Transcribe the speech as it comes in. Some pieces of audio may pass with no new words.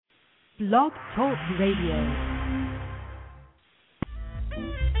Blog Talk Radio.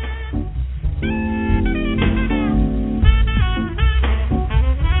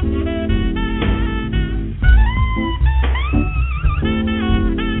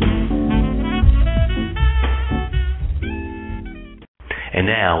 And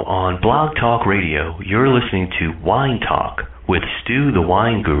now on Blog Talk Radio, you're listening to Wine Talk with Stu the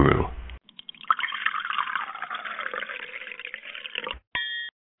Wine Guru.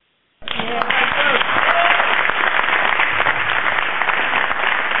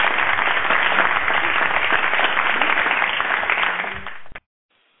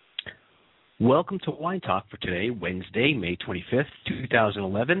 Welcome to Wine Talk for today, Wednesday, May 25th,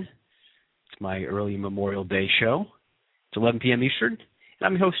 2011. It's my early Memorial Day show. It's 11 p.m. Eastern, and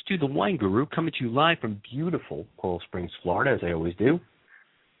I'm your host, Stu the Wine Guru, coming to you live from beautiful Coral Springs, Florida, as I always do.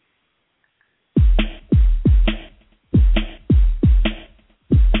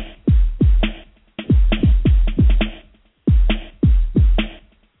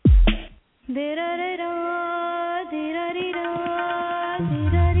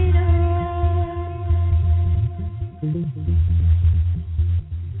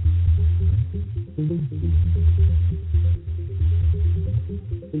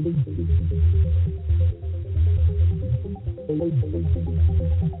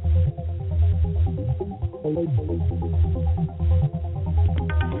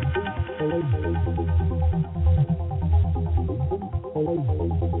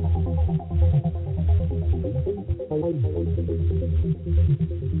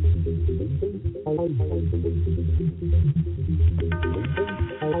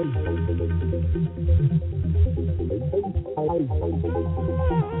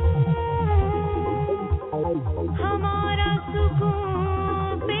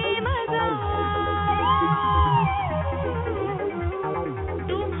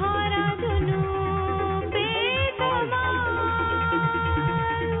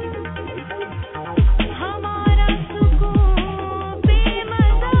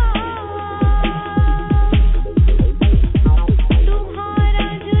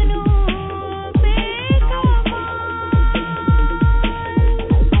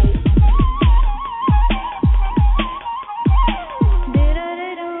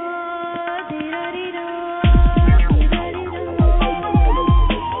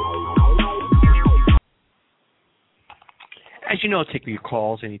 As you know, take your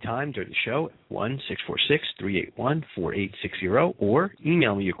calls anytime during the show at 1-646-381-4860 or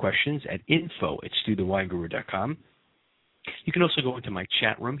email me your questions at info@stuthewineguru.com. You can also go into my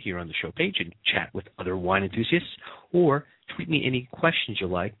chat room here on the show page and chat with other wine enthusiasts, or tweet me any questions you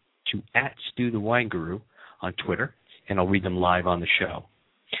like to @StuTheWineGuru on Twitter, and I'll read them live on the show.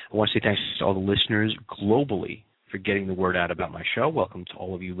 I want to say thanks to all the listeners globally for getting the word out about my show. Welcome to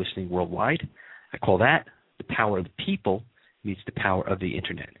all of you listening worldwide. I call that the power of the people meets the power of the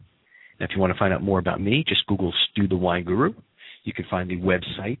Internet. Now, if you want to find out more about me, just Google Stu the Wine Guru. You can find the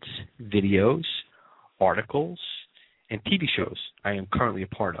websites, videos, articles, and TV shows I am currently a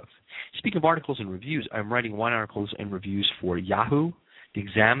part of. Speaking of articles and reviews, I'm writing wine articles and reviews for Yahoo, The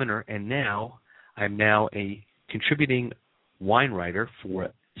Examiner, and now I'm a contributing wine writer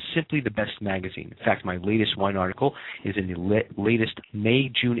for Simply the Best magazine. In fact, my latest wine article is in the latest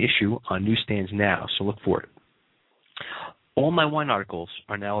May-June issue on newsstands now, so look for it. All my wine articles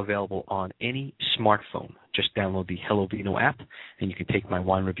are now available on any smartphone. Just download the Hello Vino app, and you can take my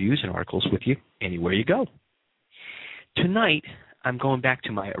wine reviews and articles with you anywhere you go. Tonight, I'm going back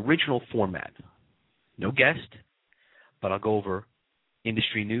to my original format. No guest, but I'll go over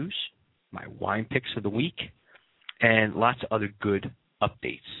industry news, my wine picks of the week, and lots of other good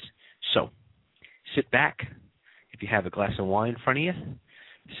updates. So, sit back. If you have a glass of wine in front of you,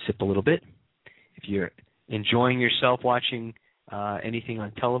 sip a little bit. If you're enjoying yourself watching anything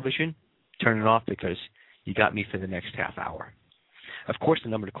on television, turn it off because you got me for the next half hour. Of course, the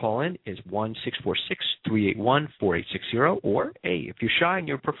number to call in is 1-646-381-4860, or, hey, if you're shy and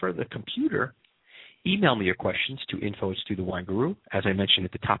you prefer the computer, email me your questions to info@StuTheWineGuru. As I mentioned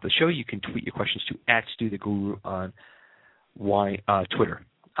at the top of the show, you can tweet your questions to @StuTheGuru on Twitter.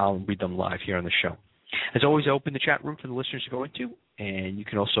 I'll read them live here on the show. As always, I open the chat room for the listeners to go into, and you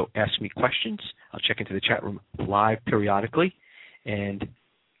can also ask me questions. I'll check into the chat room live periodically and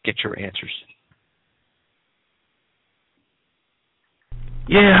get your answers.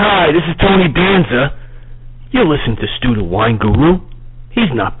 Yeah, hi, this is Tony Danza. You're listening to Stu the Wine Guru.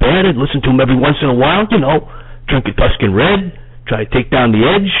 He's not bad. I'd listen to him every once in a while, drink a Tuscan Red, try to take down the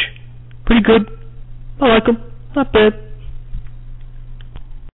edge. Pretty good. I like him. Not bad.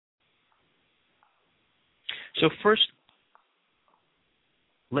 So first,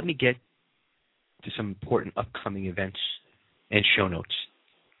 let me get to some important upcoming events and show notes.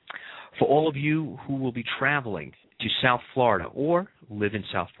 For all of you who will be traveling to South Florida or live in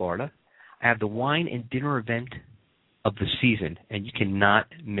South Florida, I have the wine and dinner event of the season, and you cannot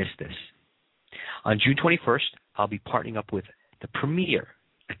miss this. On June 21st, I'll be partnering up with the premier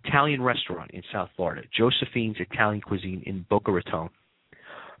Italian restaurant in South Florida, Josephine's Italian Cuisine in Boca Raton,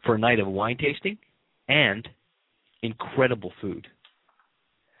 for a night of wine tasting and incredible food.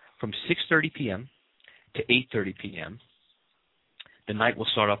 From 6:30 p.m. to 8:30 p.m., the night will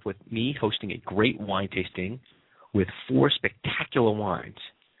start off with me hosting a great wine tasting with 4 spectacular wines,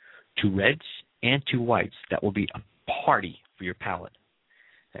 2 reds and 2 whites that will be a party for your palate.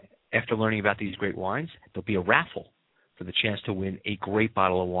 After learning about these great wines, there'll be a raffle for the chance to win a great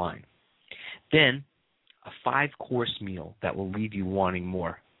bottle of wine. Then, a 5-course meal that will leave you wanting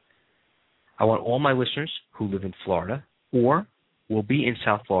more. I want all my listeners who live in Florida or will be in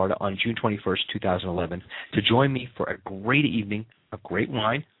South Florida on June 21st, 2011, to join me for a great evening of great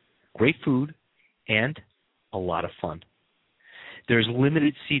wine, great food, and a lot of fun. There's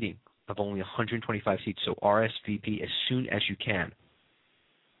limited seating of only 125 seats, so RSVP as soon as you can.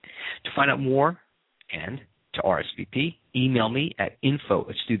 To find out more and to RSVP, email me at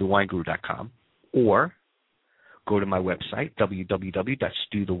info@stewthewineguru.com or go to my website,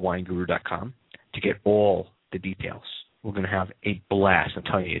 www.stewthewineguru.com, to get all the details. We're going to have a blast. I'm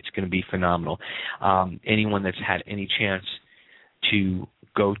telling you, it's going to be phenomenal. Anyone that's had any chance to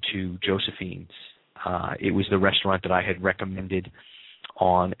go to Josephine's, it was the restaurant that I had recommended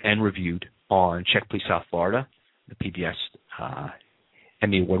on and reviewed on Check Please South Florida, the PBS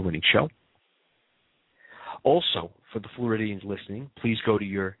Emmy Award-winning show. Also, for the Floridians listening, please go to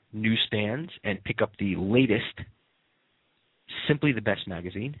your newsstands and pick up the latest Simply the Best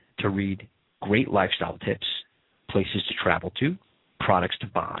magazine to read great lifestyle tips, places to travel to, products to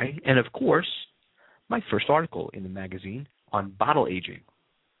buy, and of course, my first article in the magazine on bottle aging.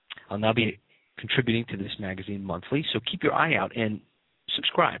 I'll now be contributing to this magazine monthly, so keep your eye out and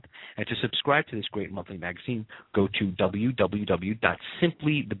subscribe. And to subscribe to this great monthly magazine, go to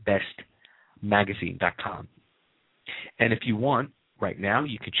www.simplythebestmagazine.com. And if you want, right now,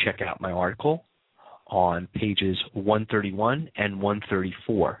 you can check out my article on pages 131 and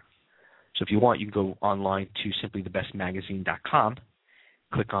 134. So if you want, you can go online to simplythebestmagazine.com,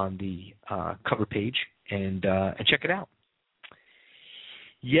 click on the cover page, and check it out.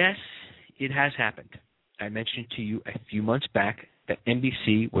 Yes, it has happened. I mentioned to you a few months back that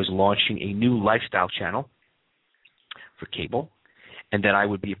NBC was launching a new lifestyle channel for cable, and that I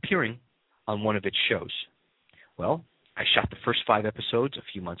would be appearing on one of its shows. Well, I shot the first 5 episodes a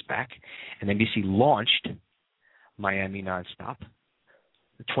few months back, and NBC launched Miami Nonstop,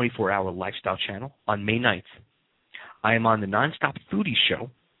 the 24-hour lifestyle channel, on May 9th. I am on the Nonstop Foodie show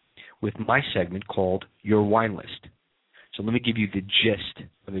with my segment called Your Wine List. So let me give you the gist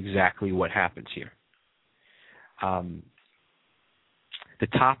of exactly what happens here. The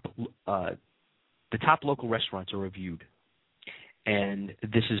top local restaurants are reviewed, and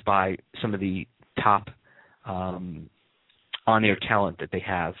this is by some of the top on-air talent that they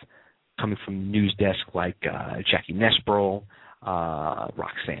have coming from news desk, like Jackie Nesbro,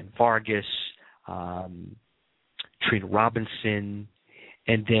 Roxanne Vargas, Trina Robinson,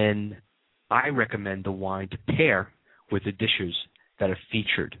 and then I recommend the wine to pair with the dishes that are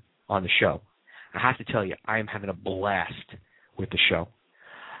featured on the show. I have to tell you, I am having a blast with the show.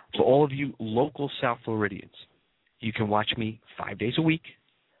 For all of you local South Floridians, you can watch me 5 days a week,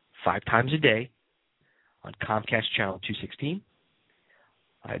 5 times a day, on Comcast Channel 216,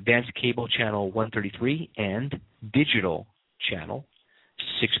 Advanced Cable Channel 133, and Digital Channel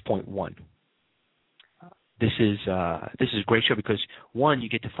 6.1. This is a great show because, one, you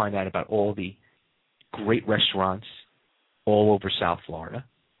get to find out about all the great restaurants all over South Florida,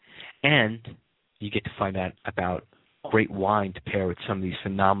 and you get to find out about great wine to pair with some of these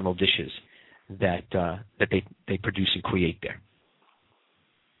phenomenal dishes that they produce and create there.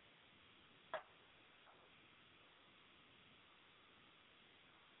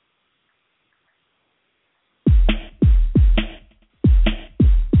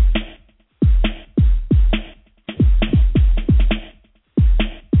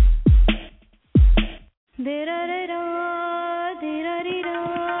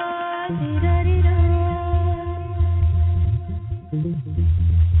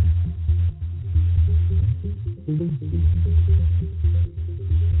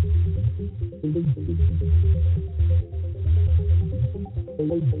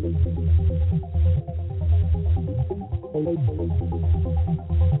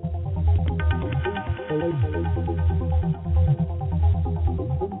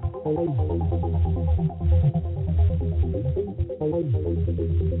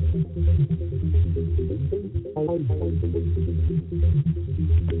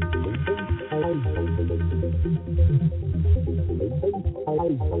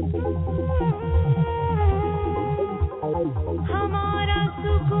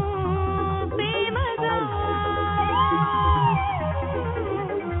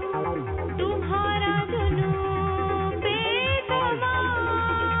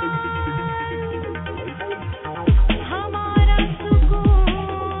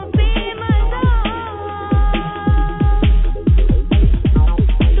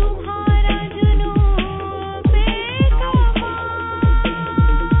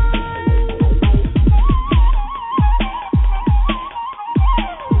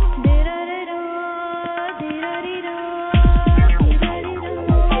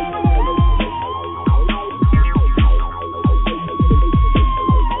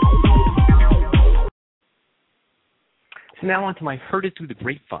 Now on to my Heard It Through the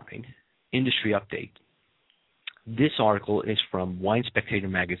Grapevine industry update. This article is from Wine Spectator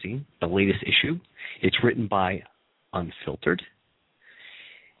magazine, the latest issue. It's written by Unfiltered.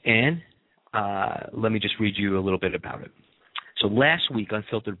 And let me just read you a little bit about it. So last week,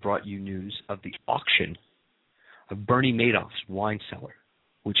 Unfiltered brought you news of the auction of Bernie Madoff's wine cellar,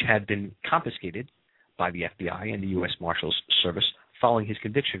 which had been confiscated by the FBI and the U.S. Marshals Service following his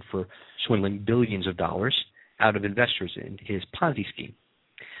conviction for swindling billions of dollars out of investors in his Ponzi scheme.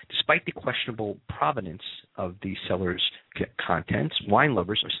 Despite the questionable provenance of the cellar's contents, wine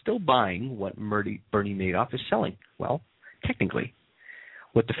lovers are still buying what Bernie Madoff is selling. Well, technically,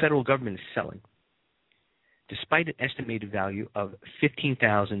 what the federal government is selling. Despite an estimated value of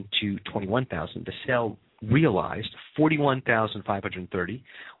 $15,000 to $21,000, the sale realized $41,530,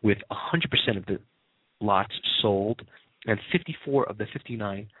 with 100% of the lots sold and 54 of the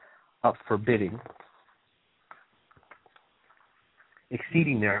 59 up for bidding,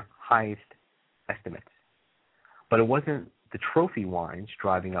 exceeding their highest estimates. But it wasn't the trophy wines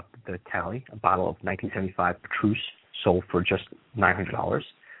driving up the tally. A bottle of 1975 Petrus sold for just $900.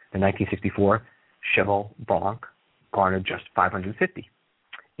 The 1964 Cheval Blanc garnered just $550.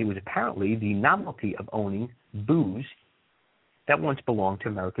 It was apparently the novelty of owning booze that once belonged to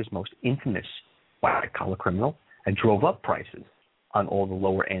America's most infamous white-collar criminal and drove up prices on all the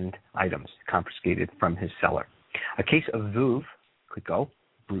lower-end items confiscated from his cellar. A case of Veuve Clicquot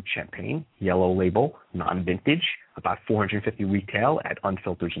brut champagne, yellow label, non-vintage, about $450 retail at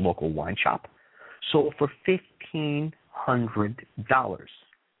Unfiltered's local wine shop, sold for $1,500.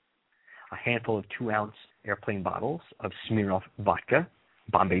 A handful of 2-ounce airplane bottles of Smirnoff vodka,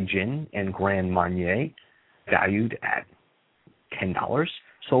 Bombay Gin, and Grand Marnier, valued at $10,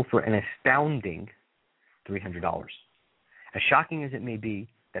 sold for an astounding $300. As shocking as it may be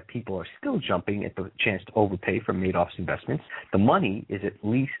that people are still jumping at the chance to overpay for Madoff's investments, the money is at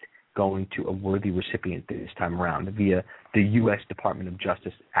least going to a worthy recipient this time around via the U.S. Department of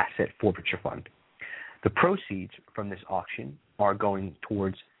Justice Asset Forfeiture Fund. The proceeds from this auction are going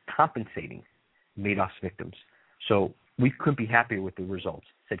towards compensating Madoff's victims. So we couldn't be happier with the results,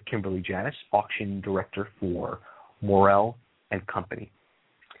 said Kimberly Janis, auction director for Morel and Company.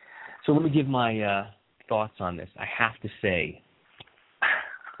 So let me give my thoughts on this. I have to say,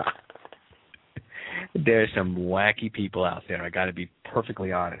 there's some wacky people out there. I got to be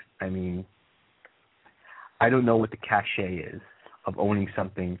perfectly honest. I mean, I don't know what the cachet is of owning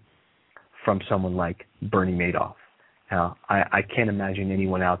something from someone like Bernie Madoff. Now, I can't imagine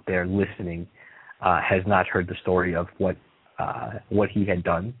anyone out there listening has not heard the story of what he had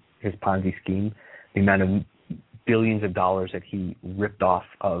done, his Ponzi scheme, the amount of billions of dollars that he ripped off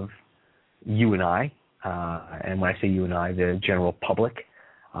of you and I, and when I say you and I, the general public.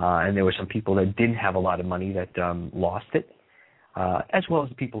 And there were some people that didn't have a lot of money that lost it, as well as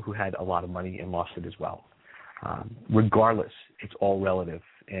the people who had a lot of money and lost it as well. Regardless, it's all relative.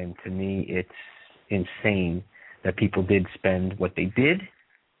 And to me, it's insane that people did spend what they did,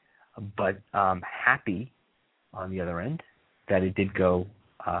 but I'm happy, on the other end, that it did go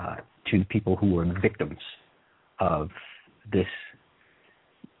to people who were victims of this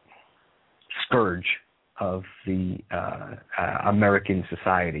scourge of the American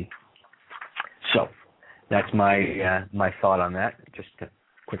society. So that's my thought on that, just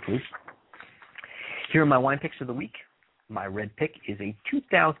quickly. Here are my wine picks of the week. My red pick is a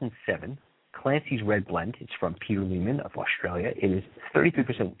 2007 Clancy's Red Blend. It's from Peter Lehman of Australia. It is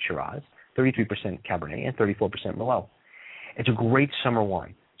 33% Shiraz, 33% Cabernet, and 34% Merlot. It's a great summer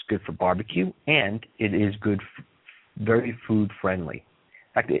wine. It's good for barbecue, and it is good, very food-friendly.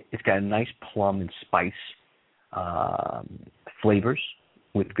 In fact, it's got a nice plum and spice flavors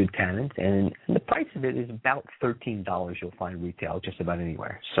with good tannins, and the price of it is about $13. You'll find retail just about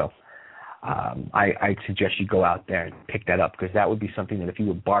anywhere. So I'd suggest you go out there and pick that up, because that would be something that if you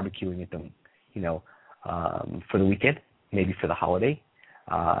were barbecuing at them, for the weekend, maybe for the holiday,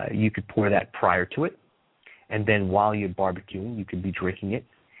 you could pour that prior to it, and then while you're barbecuing, you could be drinking it,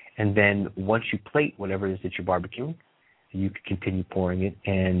 and then once you plate whatever it is that you're barbecuing, you could continue pouring it,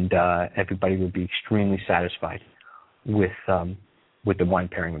 and everybody would be extremely satisfied with the wine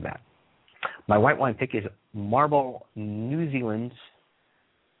pairing of that. My white wine pick is Marlborough New Zealand's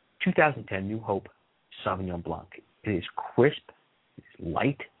 2010 New Hope Sauvignon Blanc. It is crisp, it's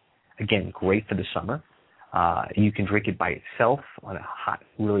light, again, great for the summer. You can drink it by itself on a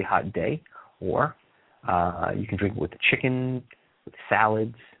really hot day, or you can drink it with chicken, with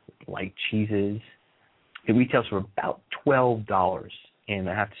salads, with light cheeses. It retails for about $12, and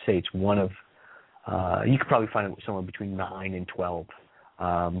I have to say it's one of, you could probably find it somewhere between 9 and 12,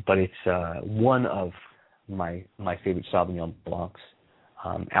 but it's one of my favorite Sauvignon Blancs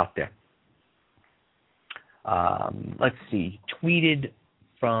out there. Let's see, tweeted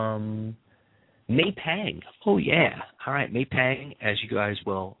from May Pang. Oh, yeah. All right, May Pang, as you guys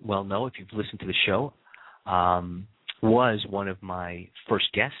well know, if you've listened to the show, was one of my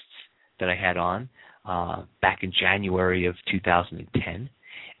first guests that I had on back in January of 2010.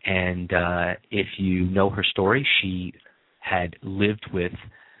 And if you know her story, she had lived with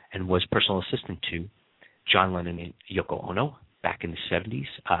and was personal assistant to John Lennon and Yoko Ono back in the 70s.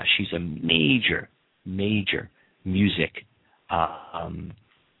 She's a major music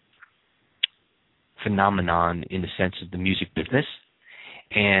phenomenon in the sense of the music business,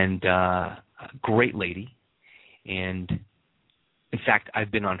 and a great lady. And in fact,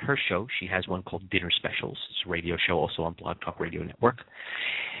 I've been on her show. She has one called Dinner Specials. It's a radio show also on Blog Talk Radio Network.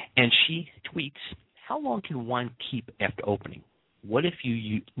 And she tweets, how long can wine keep after opening? What if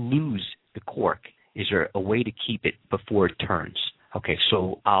you lose the cork? Is there a way to keep it before it turns? Okay,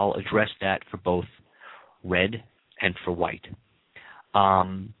 so I'll address that for both red and for white.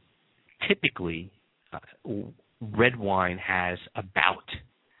 Typically, red wine has about,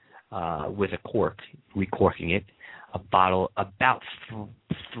 with a cork, recorking it, a bottle about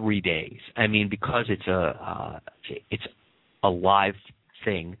 3 days. I mean, because it's a live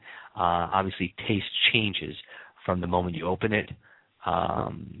thing, obviously taste changes from the moment you open it,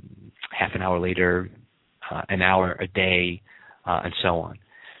 half an hour later, an hour, a day, and so on.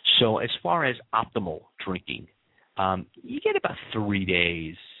 So as far as optimal drinking, you get about 3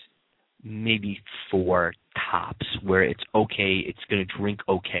 days, maybe 4 tops, where it's okay. It's going to drink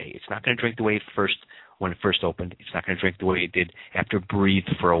okay. It's not going to drink the way when it first opened. It's not going to drink the way it did after it breathed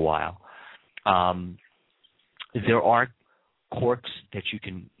for a while. There are corks that you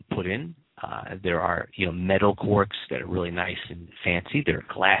can put in. There are metal corks that are really nice and fancy. There are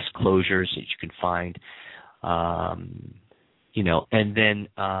glass closures that you can find. And then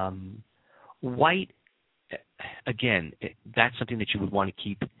white, again, that's something that you would want to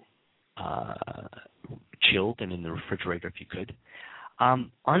keep chilled and in the refrigerator if you could.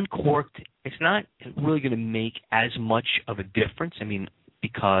 Uncorked, it's not really going to make as much of a difference. I mean,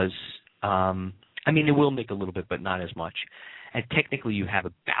 because, it will make a little bit, but not as much. And technically you have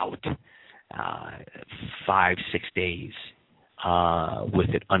about 5-6 days with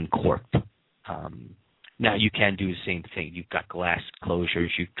it uncorked. Now, you can do the same thing. You've got glass closures.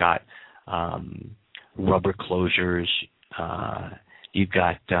 You've got rubber closures. You've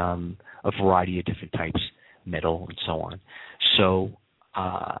got a variety of different types, metal and so on. So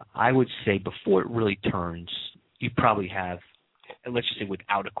I would say before it really turns, you probably have, let's just say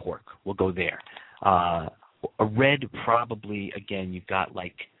without a cork. We'll go there. A red, probably, again, you've got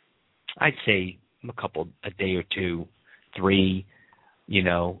I'd say a day or 2, 3,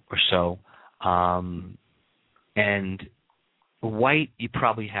 or so. And white, you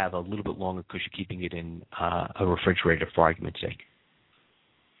probably have a little bit longer because you're keeping it in a refrigerator for argument's sake.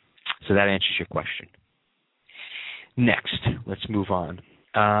 So that answers your question. Next, let's move on.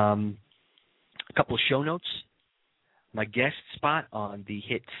 A couple of show notes. My guest spot on the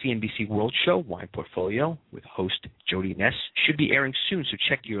hit CNBC World Show, Wine Portfolio, with host Jody Ness, should be airing soon, so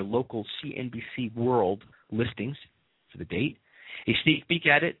check your local CNBC World listings for the date. A sneak peek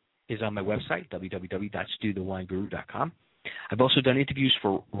at it is on my website, www.stewthewineguru.com. I've also done interviews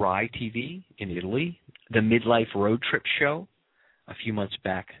for Rai TV in Italy, the Midlife Road Trip Show a few months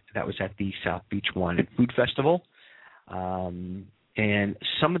back. That was at the South Beach Wine and Food Festival. And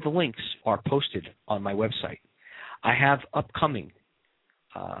some of the links are posted on my website. I have upcoming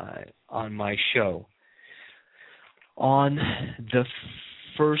on my show on the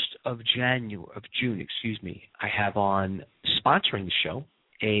 1st of June, I have on sponsoring the show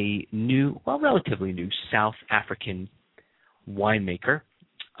a new, well, relatively new South African winemaker,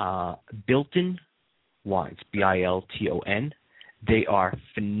 Bilton Wines, Bilton. They are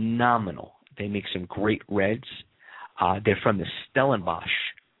phenomenal. They make some great reds. They're from the Stellenbosch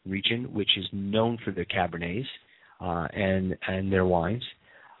region, which is known for their Cabernets and their wines.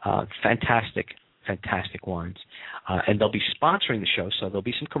 Fantastic wines. And they'll be sponsoring the show, so there'll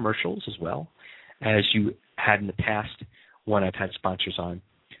be some commercials as well, as you had in the past when I've had sponsors on.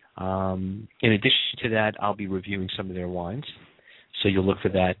 In addition to that, I'll be reviewing some of their wines. So you'll look for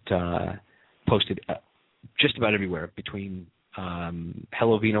that posted just about everywhere between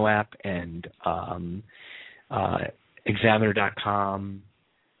Hello Vino app and Examiner.com.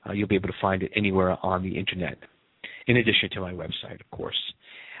 You'll be able to find it anywhere on the internet, in addition to my website, of course.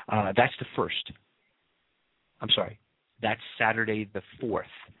 That's the first. I'm sorry. That's Saturday the 4th.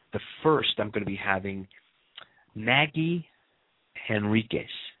 The 1st, I'm going to be having Maggie Henriquez.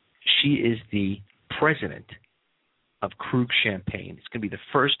 She is the president of Krug Champagne. It's going to be the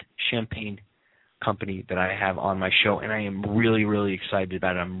first champagne company that I have on my show, and I am really, really excited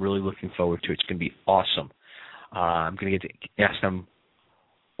about it. I'm really looking forward to it. It's going to be awesome. I'm going to get to ask them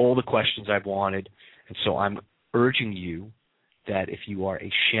all the questions I've wanted, and so I'm urging you that if you are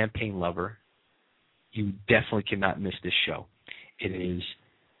a champagne lover, you definitely cannot miss this show. It is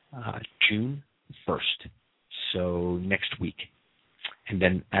June 1st, so next week. And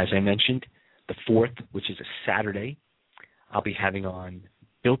then, as I mentioned, the 4th, which is a Saturday, I'll be having on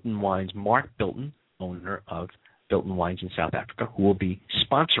Bilton Wines, Mark Bilton, owner of Bilton Wines in South Africa, who will be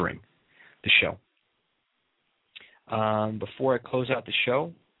sponsoring the show. Before I close out the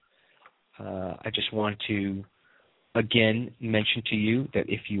show, I just want to, again, mention to you that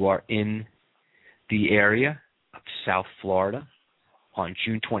if you are in the area of South Florida on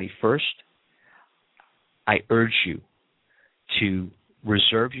June 21st, I urge you to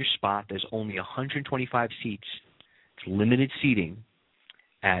reserve your spot. There's only 125 seats. It's limited seating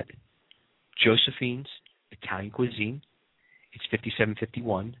at Josephine's Italian Cuisine. It's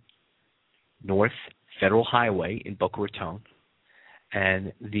 5751 North Federal Highway in Boca Raton.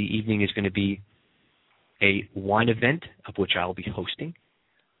 And the evening is going to be a wine event of which I will be hosting.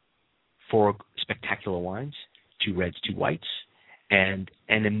 4 spectacular wines, 2 reds, 2 whites, and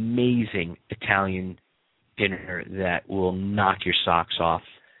an amazing Italian dinner that will knock your socks off.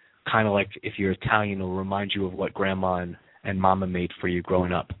 Kind of like if you're Italian, it'll remind you of what Grandma and Mama made for you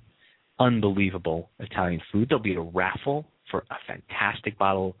growing up. Unbelievable Italian food. There'll be a raffle for a fantastic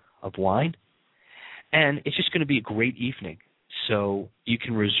bottle of wine. And it's just going to be a great evening. So you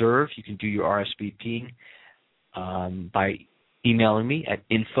can reserve, you can do your RSVPing by emailing me at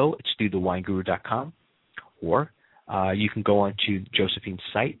info@stuthewineguru.com, or you can go on to Josephine's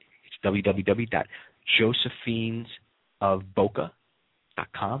site. It's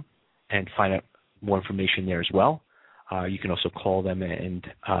www.josephinesofboca.com and find out more information there as well. You can also call them and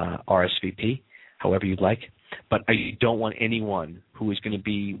RSVP, however you'd like. But I don't want anyone who is going to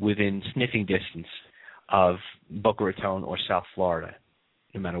be within sniffing distance of Boca Raton or South Florida,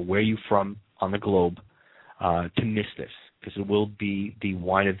 no matter where you're from on the globe, to miss this, because it will be the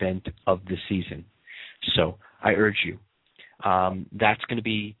wine event of the season. So I urge you. That's going to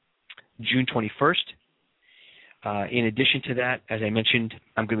be June 21st. In addition to that, as I mentioned,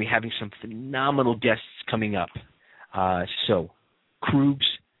 I'm going to be having some phenomenal guests coming up. So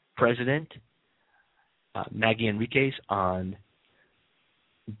Krug's president, Maggie Henriquez, on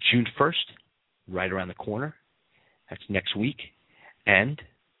June 1st, right around the corner. That's next week. And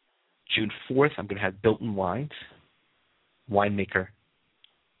June 4th, I'm going to have Bilton Wines, winemaker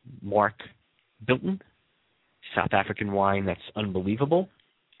Mark Bilton, South African wine that's unbelievable.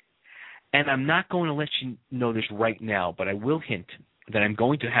 And I'm not going to let you know this right now, but I will hint that I'm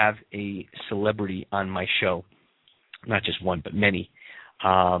going to have a celebrity on my show. Not just one, but many.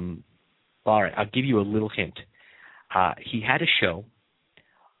 All right, I'll give you a little hint. He had a show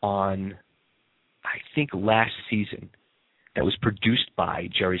on, I think, last season that was produced by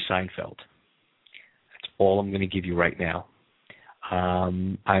Jerry Seinfeld. That's all I'm going to give you right now.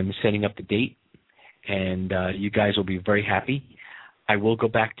 I'm setting up the date, and you guys will be very happy. I will go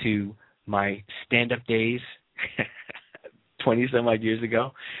back to my stand-up days 20-some-odd years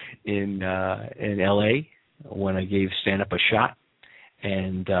ago in L.A. when I gave stand-up a shot.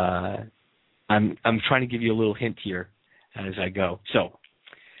 And I'm trying to give you a little hint here as I go. So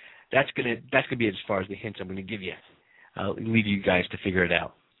that's gonna be as far as the hints I'm going to give you. I'll leave you guys to figure it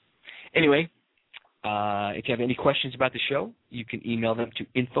out. Anyway, if you have any questions about the show, you can email them to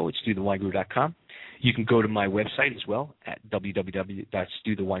info@stuthewineguru.com. You can go to my website as well at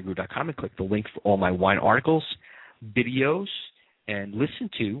www.stuthewineguru.com and click the link for all my wine articles, videos, and listen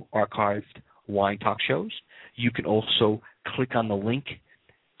to archived Wine Talk shows. You can also click on the link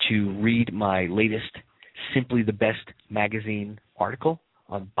to read my latest Simply the Best magazine article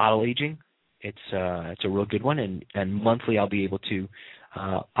on bottle aging. It's a real good one, and monthly I'll be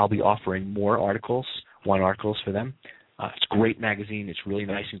offering more articles, wine articles for them. It's a great magazine. It's really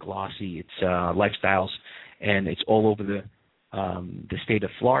nice and glossy. It's lifestyles, and it's all over the state of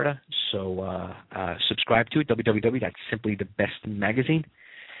Florida. So subscribe to it, www.simplythebestmagazine.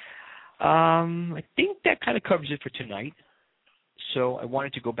 I think that kind of covers it for tonight. So I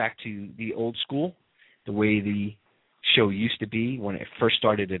wanted to go back to the old school, the way the show used to be when I first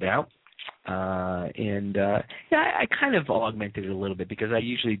started it out. I kind of augmented it a little bit because I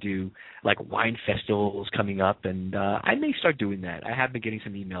usually do like wine festivals coming up, and I may start doing that. I have been getting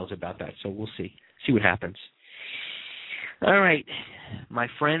some emails about that, so we'll see what happens. All right, my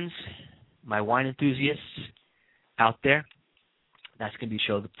friends, my wine enthusiasts out there, that's going to be the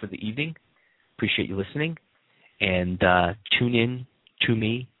show for the evening. Appreciate you listening, and tune in to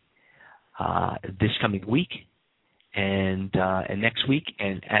me this coming week. And next week,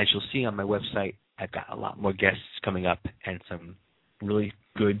 and as you'll see on my website, I've got a lot more guests coming up and some really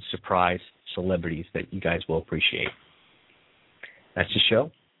good surprise celebrities that you guys will appreciate. That's the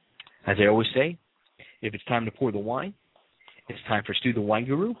show. As I always say, if it's time to pour the wine, it's time for Stu the Wine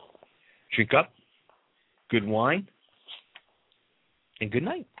Guru. Drink up, good wine, and good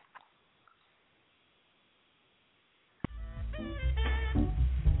night.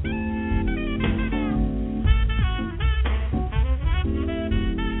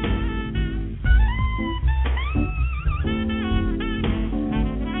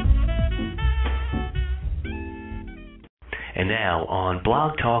 And now on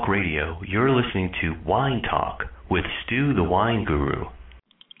Blog Talk Radio, you're listening to Wine Talk with Stu the Wine Guru.